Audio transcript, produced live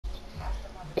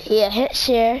Yeah, hit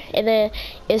share, and then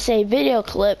it's a video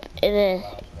clip, and then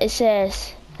it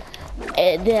says,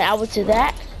 and then I went to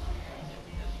that,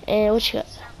 and what you got?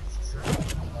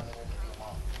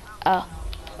 Oh,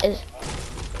 it's,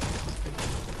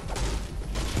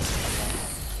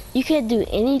 you can't do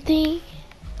anything.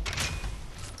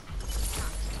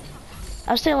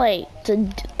 I'm saying like to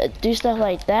do stuff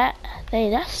like that. Hey,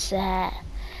 that's sad.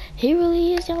 He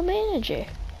really is your manager.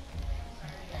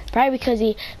 Probably because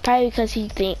he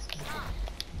think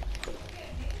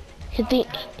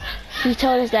he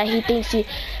told us that he thinks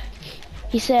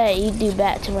he said you do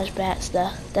too much bad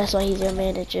stuff. That's why he's your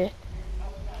manager.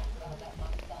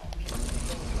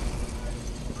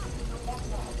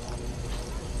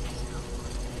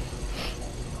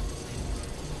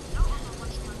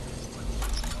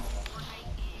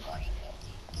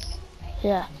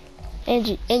 Yeah, and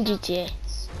GTA,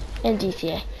 and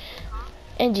GTA,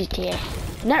 and GTA.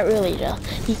 Not really though.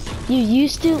 You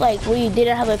used to, like when you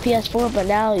didn't have a PS4, but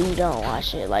now you don't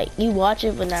watch it. Like you watch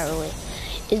it, but not really.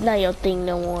 It's not your thing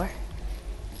no more.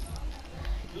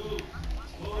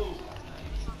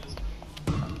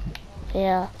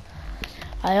 Yeah,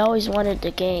 I always wanted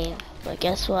the game, but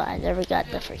guess what? I never got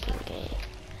the freaking game.